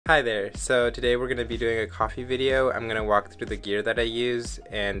Hi there, so today we're going to be doing a coffee video. I'm going to walk through the gear that I use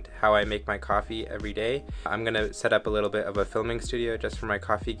and how I make my coffee every day. I'm going to set up a little bit of a filming studio just for my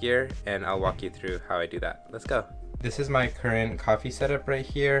coffee gear, and I'll walk you through how I do that. Let's go. This is my current coffee setup right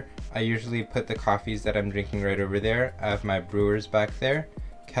here. I usually put the coffees that I'm drinking right over there. I have my brewers back there,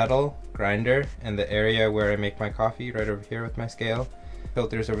 kettle, grinder, and the area where I make my coffee right over here with my scale.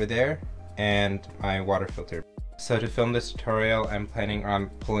 Filters over there, and my water filter. So to film this tutorial, I'm planning on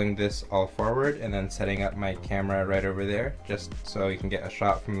pulling this all forward and then setting up my camera right over there, just so you can get a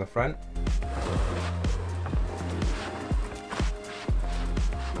shot from the front.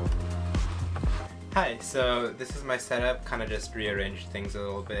 Hi, so this is my setup, kind of just rearranged things a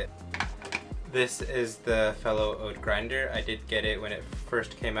little bit. This is the phello oat grinder. I did get it when it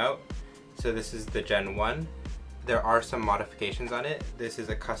first came out. So this is the Gen 1. There are some modifications on it. This is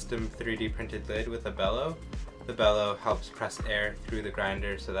a custom 3D printed lid with a bellow. The bellow helps press air through the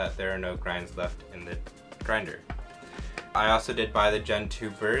grinder so that there are no grinds left in the grinder. I also did buy the Gen 2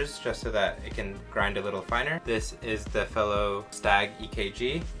 burrs just so that it can grind a little finer. This is the phello stagg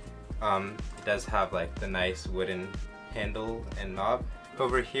EKG. It does have like the nice wooden handle and knob.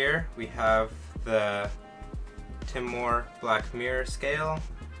 Over here we have the timore black mirror scale,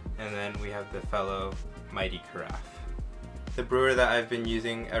 and then we have the phello mighty carafe. The brewer that I've been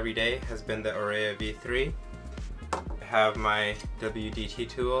using every day has been the Orea V3. I have my WDT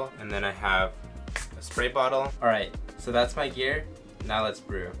tool, and then I have a spray bottle. Alright, so that's my gear. Now let's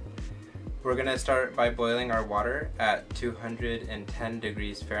brew. We're gonna start by boiling our water at 210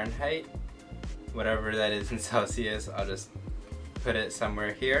 degrees Fahrenheit. Whatever that is in Celsius, I'll just put it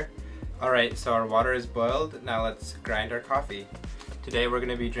somewhere here. Alright, so our water is boiled. Now let's grind our coffee. Today we're going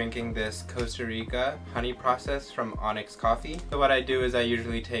to be drinking this Costa Rica honey process from Onyx Coffee. So what I do is I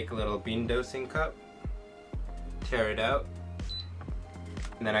usually take a little bean dosing cup, tear it out,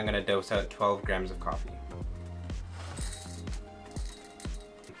 and then I'm going to dose out 12 grams of coffee.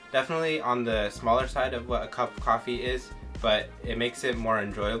 Definitely on the smaller side of what a cup of coffee is, but it makes it more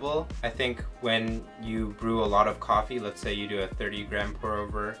enjoyable. I think when you brew a lot of coffee, let's say you do a 30 gram pour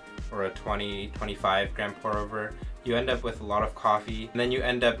over or a 20-25 gram pour over, you end up with a lot of coffee, and then you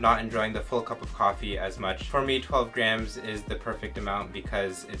end up not enjoying the full cup of coffee as much. For me, 12 grams is the perfect amount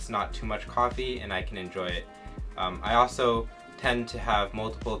because it's not too much coffee and I can enjoy it. I also tend to have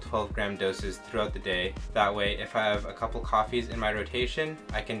multiple 12-gram doses throughout the day. That way, if I have a couple coffees in my rotation,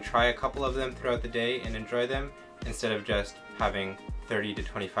 I can try a couple of them throughout the day and enjoy them, instead of just having 30 to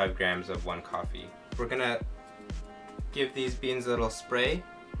 25 grams of one coffee. We're gonna give these beans a little spray,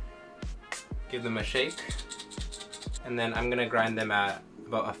 give them a shake, and then I'm gonna grind them at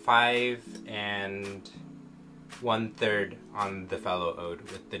about a 5 1/3 on the phello oat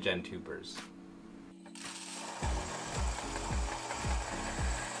with the Gen 2 burrs.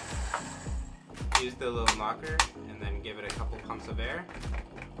 Use the little knocker and then give it a couple pumps of air,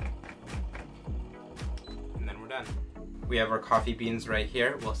 and then we're done. We have our coffee beans right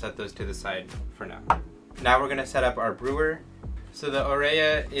here. We'll set those to the side for now. Now we're gonna set up our brewer. So the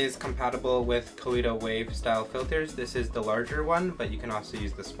Orea is compatible with Toledo Wave style filters. This is the larger one, but you can also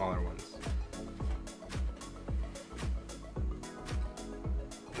use the smaller ones.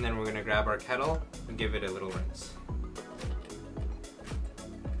 And then we're gonna grab our kettle and give it a little rinse.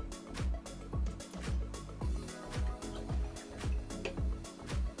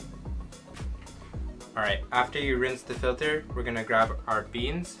 Alright, after you rinse the filter, we're gonna grab our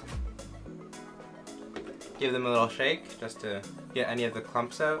beans, give them a little shake just to get any of the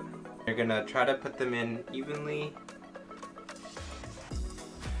clumps out. You're gonna try to put them in evenly.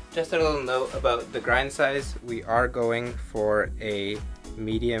 Just a little note about the grind size. We are going for a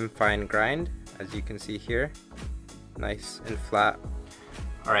medium fine grind, as you can see here. Nice and flat.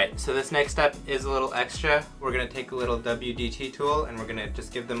 Alright, so this next step is a little extra. We're gonna take a little WDT tool and we're gonna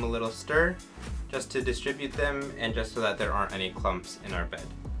just give them a little stir, just to distribute them and just so that there aren't any clumps in our bed.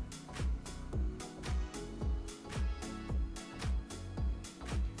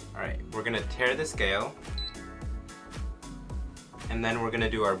 Alright, we're gonna tear the scale, and then we're gonna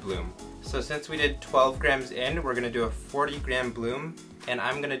do our bloom. So since we did 12 grams in, we're gonna do a 40 gram bloom, and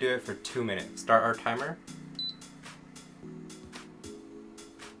I'm gonna do it for 2 minutes. Start our timer.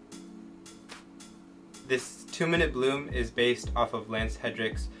 This 2-minute bloom is based off of Lance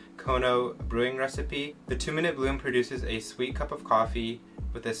Hedrick's Kono brewing recipe. The 2-minute bloom produces a sweet cup of coffee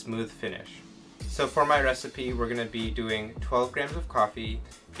with a smooth finish. So for my recipe, we're going to be doing 12 grams of coffee,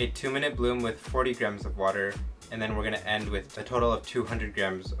 a 2-minute bloom with 40 grams of water, and then we're going to end with a total of 200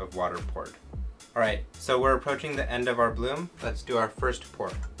 grams of water poured. Alright, so we're approaching the end of our bloom. Let's do our first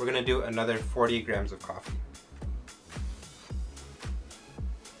pour. We're going to do another 40 grams of coffee.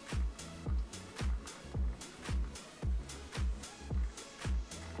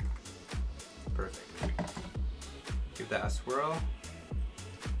 that a swirl.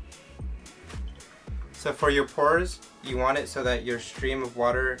 So for your pours, you want it so that your stream of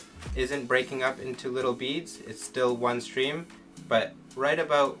water isn't breaking up into little beads. It's still one stream, but right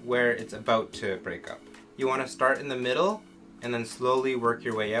about where it's about to break up. You want to start in the middle and then slowly work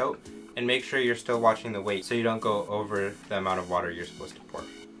your way out, and make sure you're still watching the weight so you don't go over the amount of water you're supposed to pour.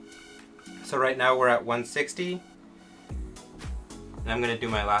 So right now we're at 160, and I'm going to do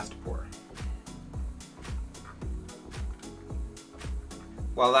my last pour.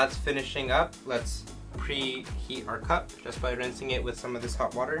 While that's finishing up, let's preheat our cup just by rinsing it with some of this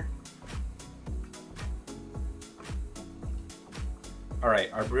hot water.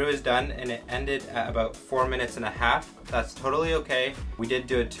 Alright, our brew is done and it ended at about 4.5 minutes. That's totally okay. We did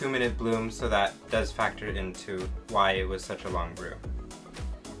do a 2-minute bloom, so that does factor into why it was such a long brew.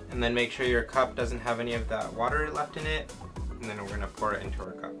 And then make sure your cup doesn't have any of that water left in it, and then we're going to pour it into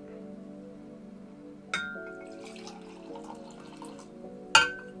our cup.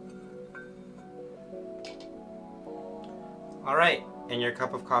 Alright, and your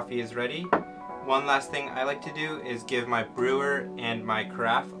cup of coffee is ready. One last thing I like to do is give my brewer and my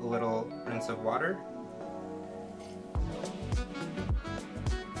carafe a little rinse of water.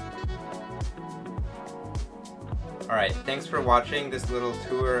 Alright, thanks for watching this little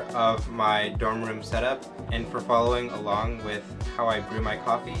tour of my dorm room setup and for following along with how I brew my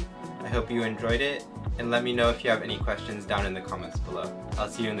coffee. I hope you enjoyed it, and let me know if you have any questions down in the comments below. I'll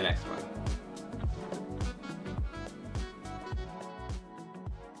see you in the next one.